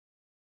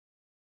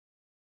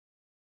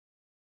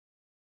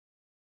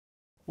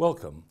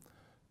Welcome.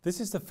 This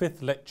is the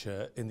fifth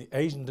lecture in the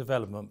Asian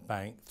Development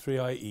Bank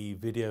 3IE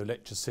video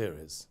lecture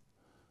series.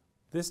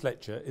 This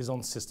lecture is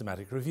on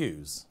systematic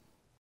reviews.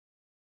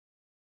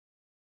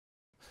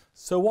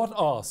 So what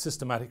are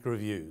systematic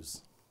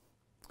reviews?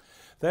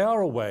 They are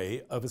a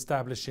way of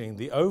establishing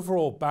the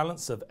overall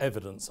balance of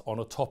evidence on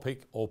a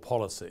topic or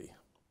policy.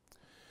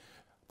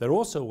 They're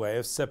also a way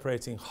of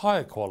separating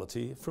higher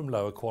quality from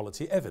lower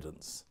quality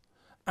evidence.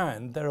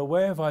 And they're a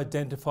way of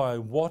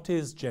identifying what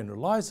is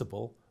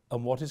generalizable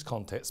and what is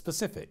context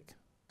specific.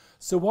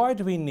 So why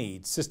do we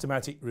need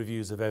systematic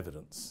reviews of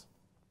evidence?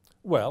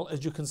 Well,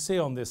 as you can see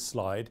on this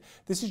slide,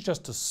 this is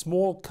just a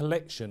small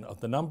collection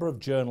of the number of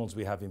journals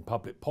we have in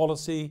public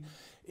policy,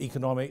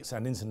 economics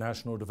and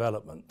international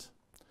development.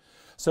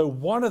 So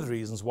one of the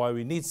reasons why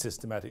we need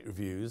systematic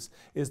reviews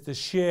is the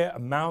sheer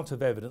amount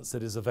of evidence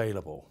that is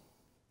available.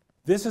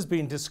 This has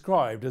been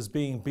described as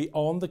being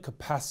beyond the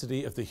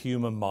capacity of the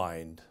human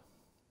mind.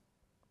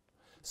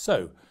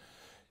 So,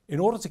 in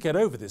order to get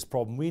over this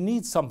problem, we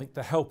need something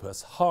to help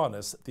us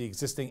harness the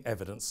existing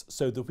evidence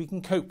so that we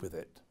can cope with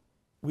it.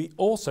 We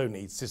also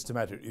need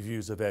systematic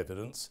reviews of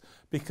evidence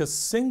because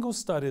single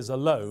studies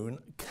alone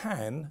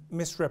can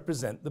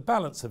misrepresent the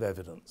balance of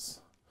evidence.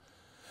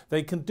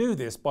 They can do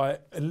this by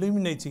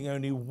illuminating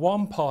only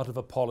one part of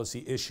a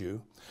policy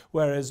issue,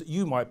 whereas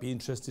you might be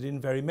interested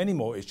in very many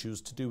more issues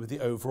to do with the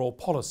overall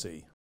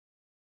policy.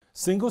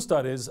 Single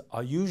studies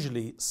are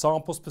usually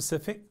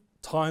sample-specific,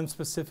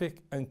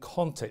 time-specific and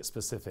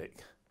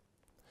context-specific.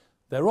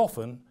 They're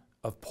often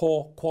of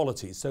poor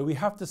quality, so we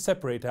have to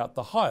separate out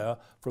the higher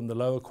from the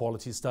lower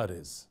quality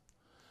studies.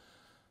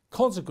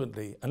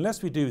 Consequently,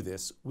 unless we do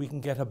this, we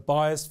can get a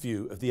biased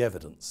view of the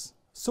evidence.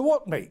 So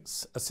what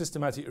makes a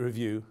systematic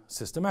review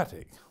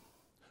systematic?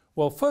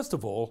 Well, first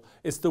of all,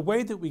 it's the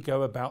way that we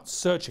go about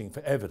searching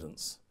for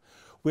evidence.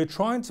 We're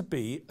trying to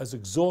be as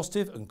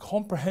exhaustive and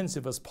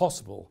comprehensive as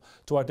possible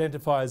to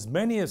identify as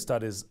many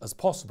studies as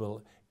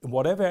possible in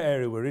whatever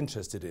area we're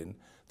interested in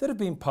that have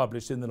been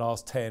published in the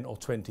last 10 or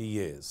 20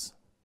 years.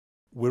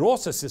 We're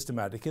also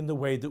systematic in the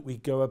way that we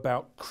go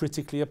about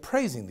critically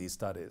appraising these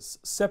studies,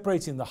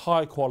 separating the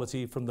high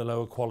quality from the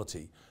lower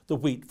quality, the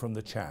wheat from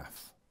the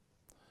chaff.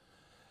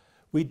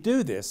 We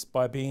do this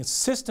by being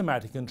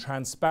systematic and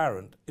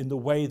transparent in the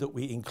way that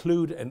we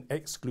include and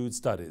exclude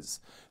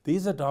studies.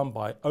 These are done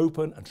by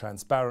open and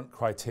transparent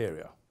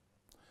criteria.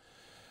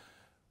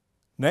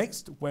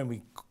 Next, when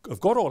we have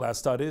got all our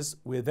studies,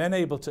 we're then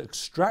able to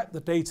extract the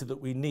data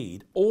that we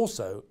need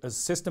also as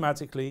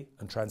systematically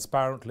and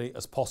transparently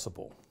as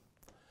possible.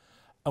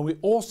 And we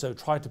also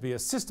try to be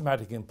as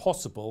systematic as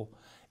possible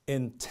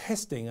in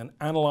testing and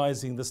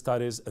analysing the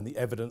studies and the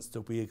evidence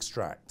that we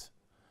extract.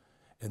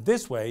 In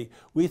this way,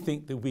 we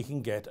think that we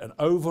can get an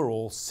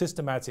overall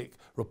systematic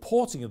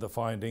reporting of the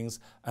findings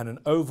and an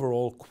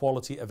overall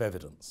quality of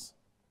evidence.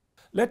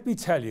 Let me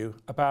tell you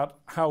about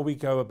how we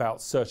go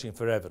about searching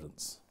for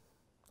evidence.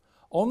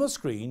 On the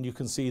screen you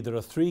can see there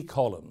are three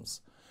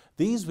columns.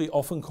 These we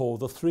often call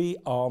the three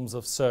arms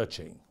of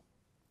searching.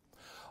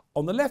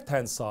 On the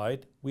left-hand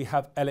side we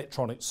have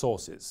electronic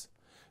sources.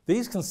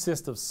 These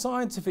consist of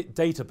scientific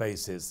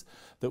databases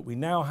that we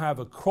now have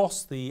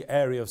across the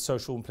area of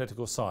social and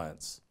political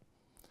science.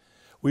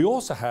 We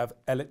also have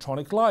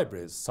electronic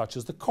libraries such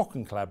as the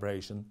Cochrane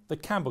Collaboration, the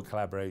Campbell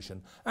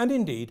Collaboration and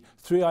indeed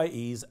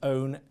 3IE's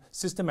own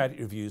systematic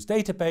reviews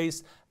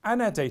database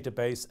and our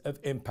database of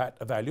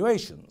impact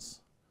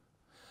evaluations.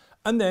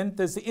 And then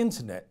there's the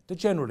internet, the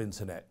general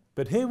internet.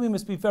 But here we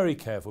must be very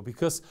careful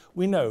because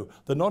we know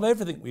that not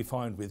everything we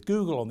find with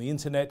Google on the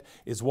internet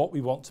is what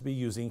we want to be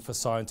using for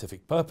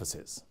scientific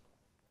purposes.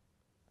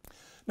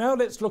 Now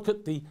let's look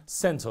at the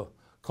center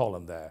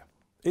column there.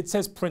 It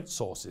says print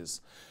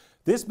sources.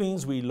 This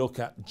means we look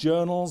at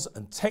journals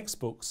and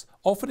textbooks,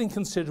 often in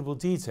considerable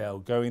detail,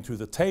 going through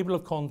the table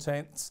of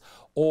contents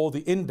or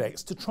the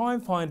index to try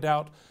and find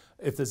out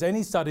if there's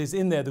any studies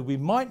in there that we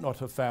might not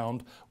have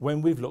found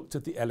when we've looked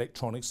at the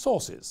electronic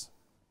sources.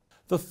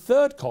 The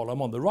third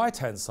column on the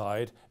right-hand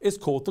side is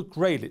called the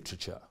grey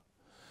literature.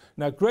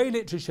 Now, grey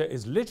literature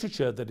is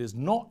literature that is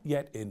not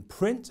yet in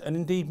print and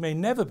indeed may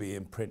never be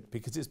in print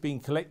because it's being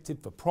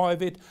collected for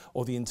private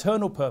or the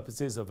internal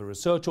purposes of a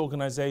research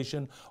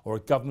organisation or a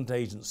government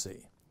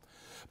agency.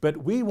 But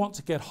we want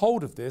to get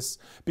hold of this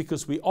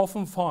because we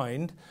often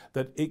find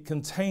that it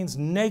contains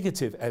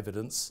negative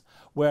evidence,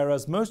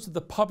 whereas most of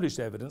the published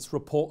evidence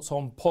reports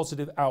on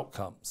positive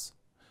outcomes.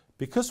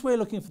 Because we're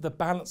looking for the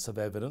balance of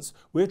evidence,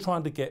 we're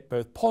trying to get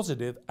both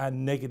positive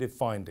and negative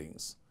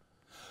findings.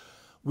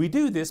 We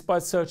do this by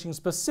searching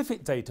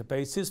specific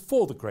databases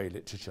for the grey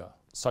literature,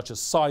 such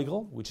as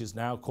SIGEL, which is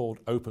now called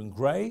Open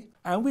Grey,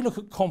 and we look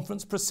at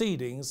conference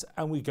proceedings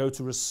and we go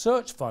to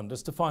research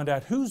funders to find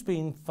out who's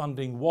been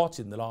funding what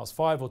in the last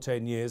 5 or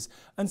 10 years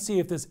and see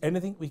if there's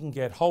anything we can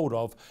get hold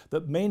of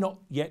that may not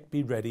yet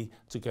be ready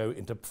to go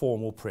into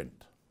formal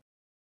print.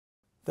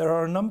 There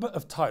are a number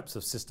of types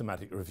of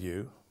systematic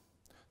review.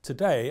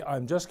 Today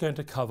I'm just going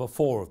to cover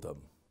 4 of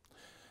them.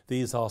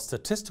 These are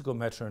statistical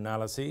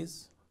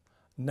meta-analyses,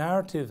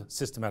 narrative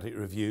systematic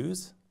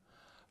reviews,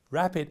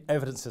 rapid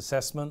evidence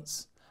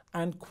assessments,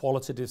 and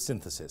qualitative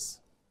synthesis.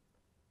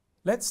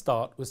 Let's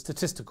start with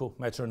statistical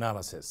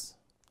meta-analysis.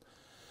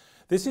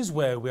 This is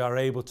where we are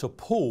able to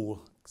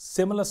pool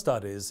similar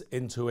studies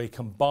into a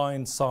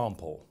combined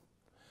sample.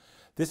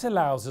 This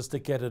allows us to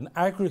get an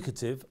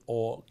aggregative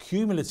or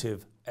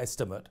cumulative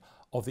estimate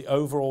of the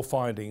overall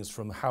findings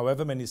from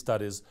however many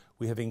studies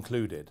we have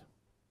included.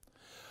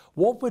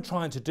 What we're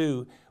trying to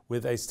do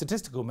with a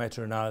statistical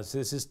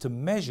meta-analysis is to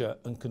measure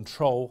and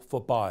control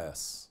for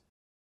bias.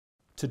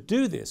 To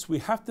do this, we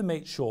have to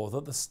make sure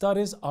that the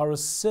studies are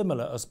as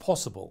similar as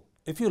possible,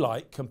 if you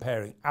like,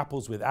 comparing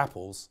apples with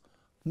apples,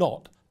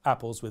 not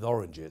apples with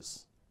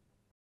oranges.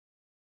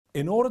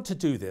 In order to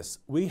do this,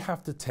 we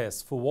have to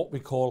test for what we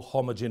call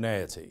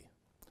homogeneity.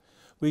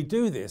 We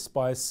do this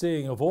by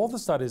seeing of all the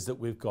studies that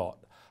we've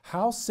got,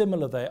 how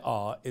similar they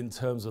are in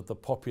terms of the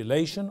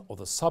population or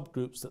the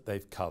subgroups that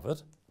they've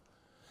covered,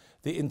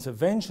 the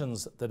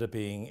interventions that are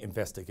being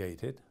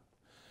investigated,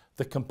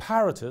 the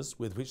comparators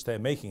with which they're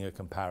making a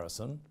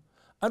comparison,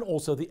 and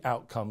also the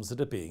outcomes that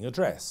are being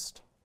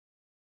addressed.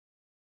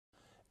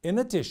 In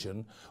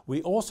addition,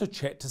 we also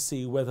check to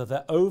see whether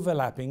they're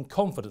overlapping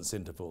confidence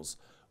intervals,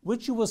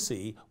 which you will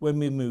see when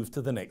we move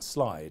to the next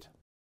slide.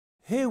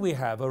 Here we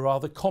have a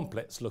rather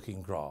complex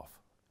looking graph.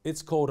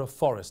 It's called a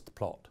forest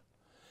plot.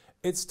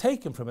 It's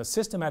taken from a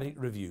systematic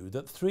review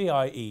that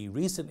 3IE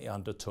recently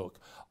undertook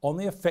on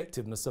the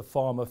effectiveness of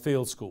farmer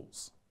field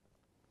schools.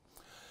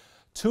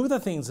 Two of the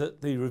things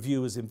that the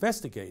review was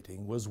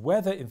investigating was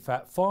whether in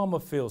fact farmer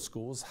field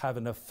schools have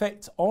an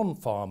effect on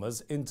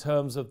farmers in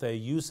terms of their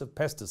use of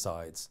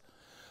pesticides.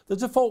 The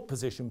default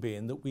position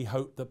being that we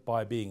hope that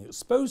by being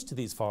exposed to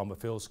these farmer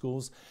field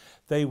schools,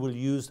 they will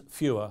use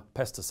fewer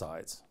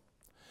pesticides.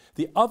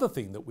 The other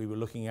thing that we were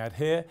looking at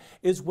here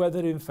is whether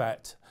in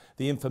fact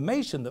the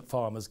information that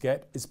farmers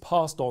get is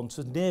passed on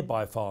to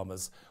nearby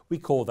farmers. We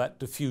call that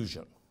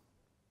diffusion.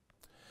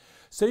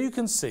 So you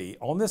can see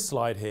on this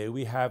slide here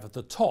we have at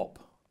the top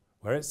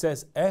where it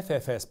says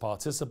FFS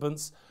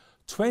participants,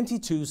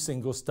 22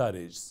 single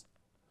studies.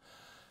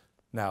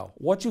 Now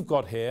what you've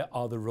got here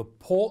are the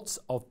reports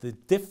of the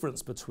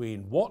difference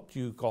between what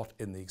you got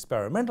in the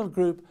experimental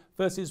group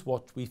versus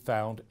what we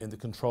found in the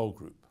control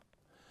group.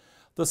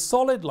 The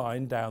solid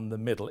line down the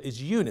middle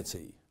is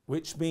unity,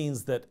 which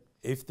means that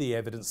if the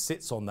evidence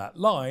sits on that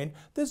line,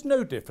 there's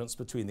no difference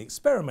between the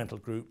experimental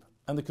group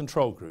and the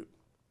control group.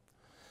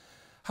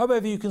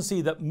 However, you can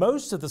see that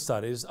most of the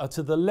studies are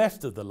to the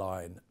left of the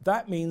line.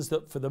 That means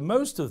that for the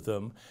most of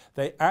them,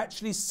 they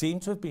actually seem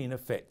to have been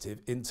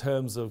effective in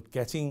terms of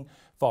getting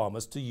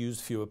farmers to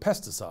use fewer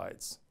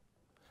pesticides.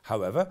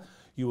 However,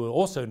 you will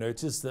also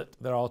notice that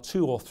there are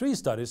 2 or 3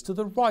 studies to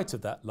the right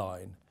of that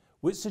line,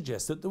 which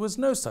suggests that there was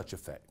no such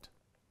effect.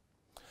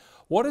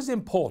 What is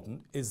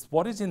important is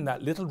what is in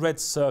that little red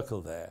circle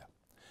there.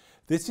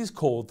 This is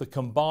called the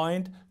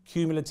combined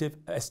cumulative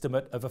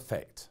estimate of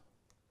effect.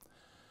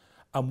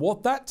 And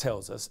what that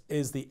tells us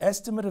is the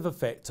estimate of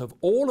effect of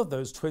all of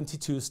those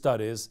 22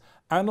 studies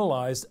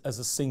analysed as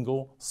a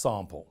single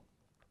sample.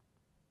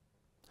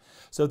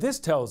 So this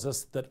tells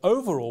us that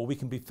overall we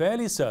can be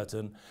fairly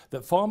certain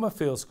that farmer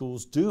field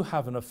schools do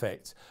have an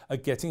effect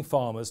at getting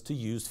farmers to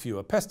use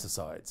fewer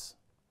pesticides.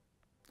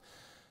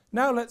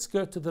 Now let's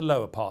go to the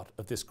lower part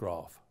of this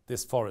graph,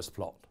 this forest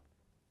plot,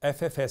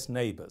 FFS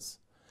neighbours.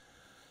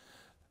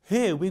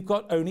 Here we've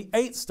got only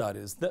 8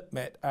 studies that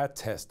met our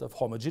test of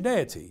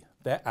homogeneity.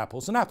 They're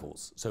apples and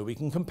apples, so we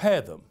can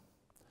compare them.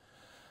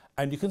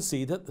 And you can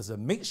see that there's a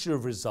mixture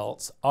of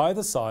results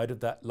either side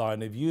of that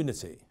line of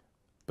unity.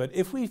 But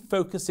if we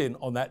focus in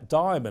on that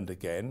diamond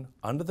again,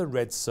 under the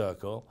red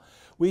circle,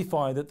 we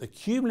find that the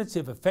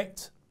cumulative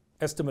effect,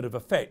 estimate of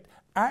effect,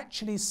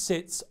 actually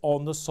sits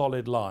on the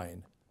solid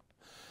line.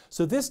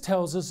 So this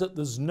tells us that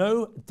there's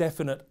no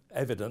definite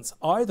evidence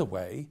either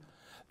way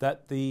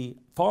that the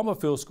farmer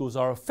field schools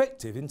are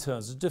effective in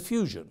terms of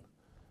diffusion.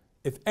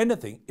 If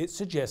anything, it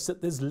suggests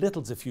that there's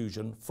little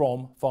diffusion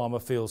from farmer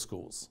field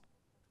schools.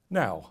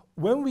 Now,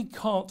 when we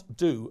can't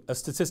do a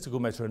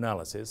statistical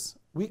meta-analysis,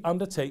 we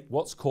undertake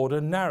what's called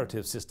a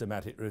narrative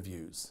systematic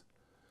reviews.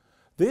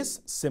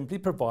 This simply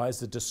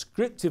provides a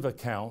descriptive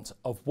account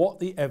of what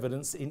the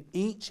evidence in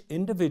each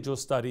individual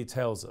study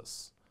tells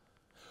us.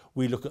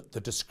 We look at the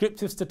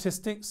descriptive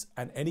statistics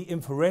and any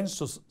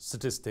inferential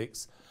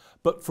statistics,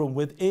 but from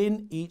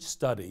within each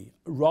study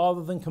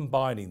rather than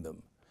combining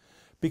them.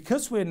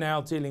 Because we're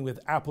now dealing with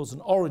apples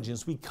and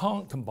oranges, we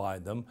can't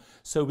combine them,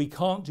 so we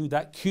can't do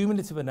that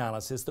cumulative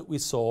analysis that we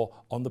saw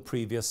on the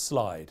previous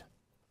slide.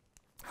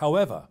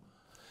 However,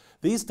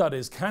 these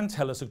studies can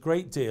tell us a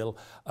great deal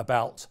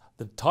about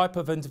the type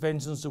of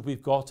interventions that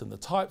we've got and the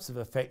types of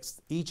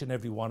effects each and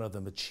every one of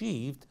them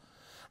achieved,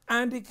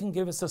 and it can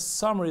give us a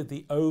summary of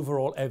the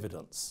overall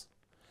evidence.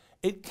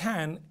 It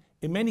can,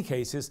 in many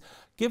cases,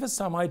 give us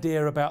some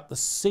idea about the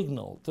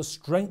signal, the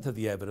strength of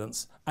the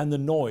evidence, and the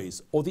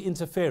noise or the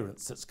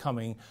interference that's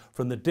coming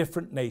from the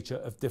different nature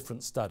of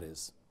different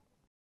studies.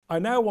 I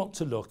now want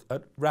to look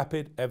at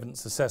rapid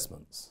evidence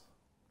assessments.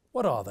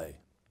 What are they?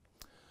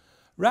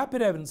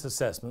 Rapid evidence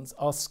assessments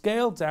are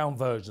scaled-down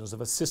versions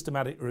of a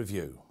systematic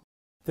review.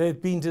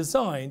 They've been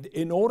designed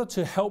in order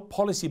to help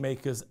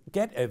policymakers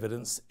get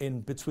evidence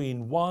in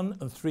between 1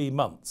 and 3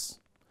 months.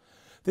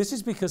 This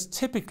is because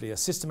typically a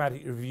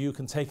systematic review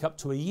can take up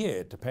to a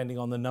year, depending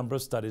on the number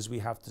of studies we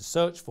have to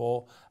search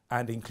for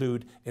and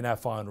include in our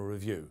final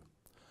review.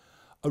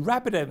 A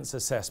rapid evidence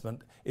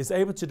assessment is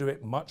able to do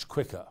it much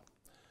quicker.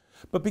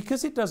 But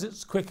because it does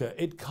it quicker,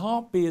 it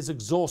can't be as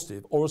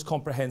exhaustive or as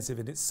comprehensive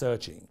in its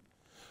searching.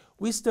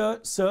 We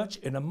search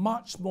in a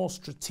much more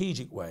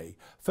strategic way,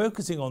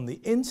 focusing on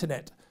the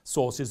internet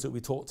sources that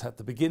we talked at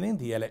the beginning,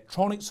 the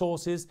electronic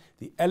sources,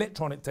 the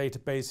electronic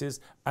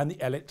databases, and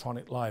the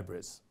electronic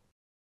libraries.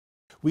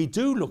 We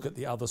do look at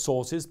the other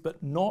sources,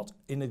 but not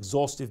in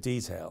exhaustive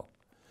detail.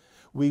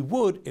 We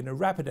would, in a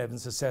rapid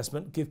evidence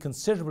assessment, give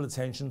considerable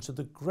attention to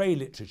the grey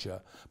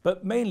literature,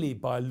 but mainly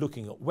by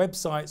looking at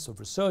websites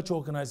of research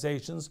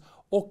organisations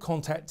or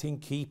contacting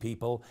key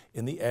people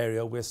in the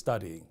area we're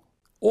studying.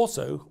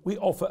 Also, we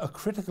offer a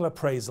critical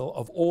appraisal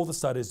of all the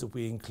studies that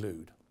we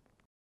include.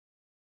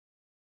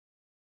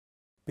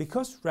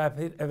 Because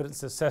rapid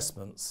evidence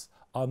assessments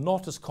are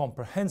not as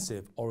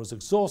comprehensive or as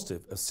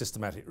exhaustive as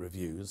systematic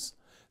reviews,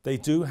 they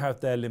do have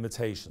their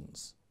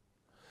limitations.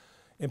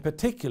 In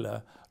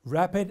particular,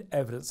 rapid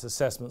evidence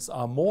assessments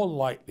are more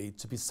likely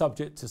to be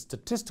subject to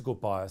statistical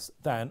bias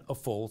than a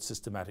full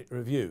systematic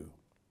review.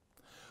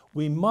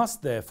 We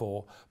must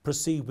therefore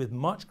proceed with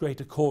much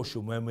greater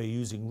caution when we're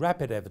using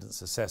rapid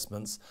evidence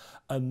assessments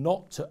and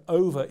not to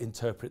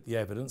over-interpret the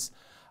evidence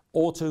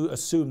or to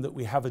assume that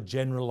we have a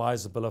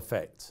generalizable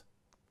effect.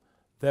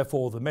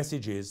 Therefore, the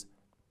message is,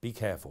 be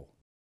careful.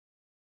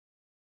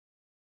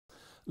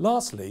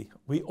 Lastly,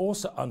 we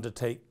also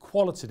undertake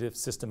qualitative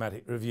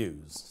systematic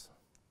reviews.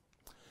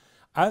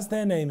 As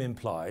their name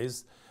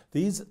implies,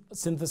 these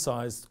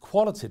synthesize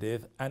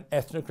qualitative and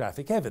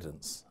ethnographic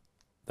evidence.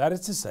 That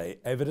is to say,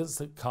 evidence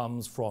that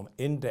comes from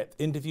in-depth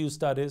interview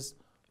studies,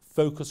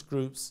 focus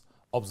groups,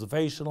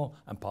 observational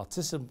and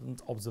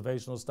participant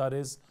observational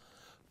studies,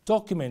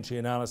 documentary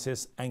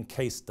analysis, and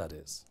case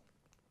studies.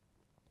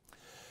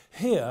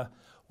 Here,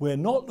 we're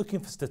not looking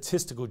for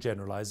statistical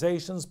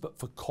generalizations, but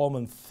for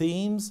common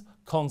themes,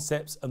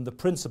 concepts, and the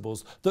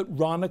principles that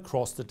run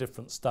across the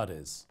different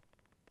studies.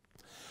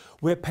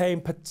 We're paying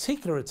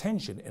particular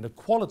attention in a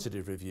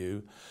qualitative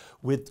review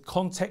with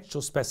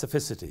contextual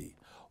specificity.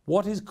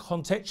 What is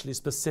contextually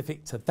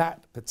specific to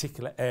that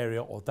particular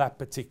area or that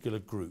particular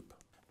group?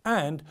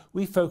 And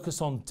we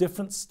focus on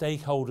different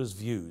stakeholders'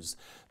 views,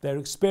 their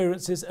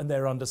experiences and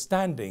their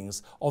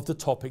understandings of the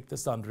topic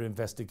that's under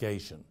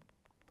investigation.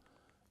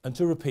 And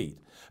to repeat,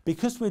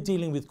 because we're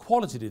dealing with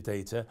qualitative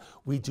data,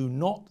 we do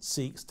not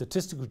seek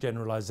statistical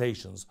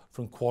generalizations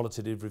from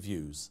qualitative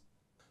reviews.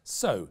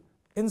 So,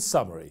 in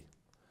summary,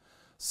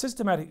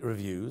 systematic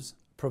reviews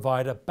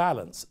provide a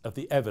balance of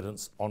the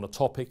evidence on a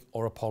topic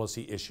or a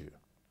policy issue.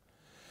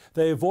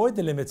 They avoid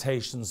the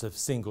limitations of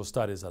single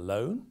studies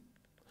alone.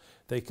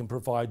 They can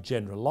provide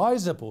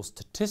generalizable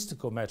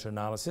statistical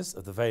meta-analysis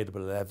of the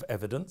available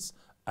evidence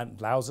and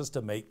allows us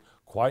to make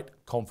quite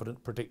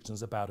confident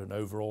predictions about an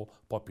overall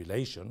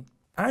population.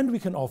 And we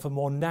can offer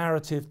more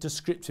narrative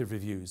descriptive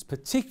reviews,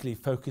 particularly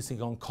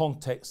focusing on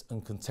context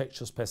and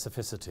contextual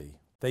specificity.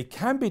 They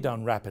can be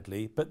done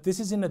rapidly, but this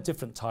is in a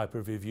different type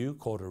of review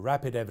called a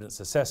rapid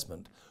evidence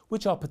assessment,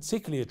 which are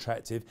particularly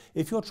attractive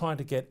if you're trying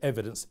to get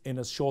evidence in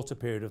a shorter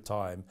period of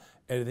time,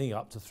 anything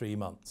up to 3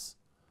 months.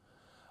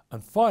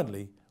 And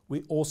finally,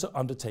 we also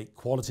undertake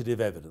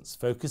qualitative evidence,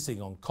 focusing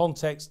on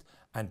context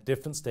and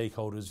different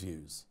stakeholders'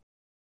 views.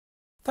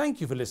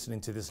 Thank you for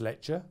listening to this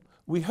lecture.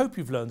 We hope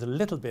you've learned a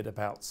little bit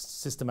about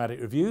systematic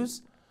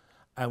reviews,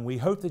 and we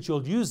hope that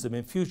you'll use them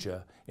in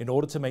future in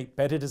order to make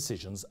better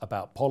decisions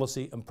about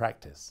policy and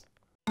practice.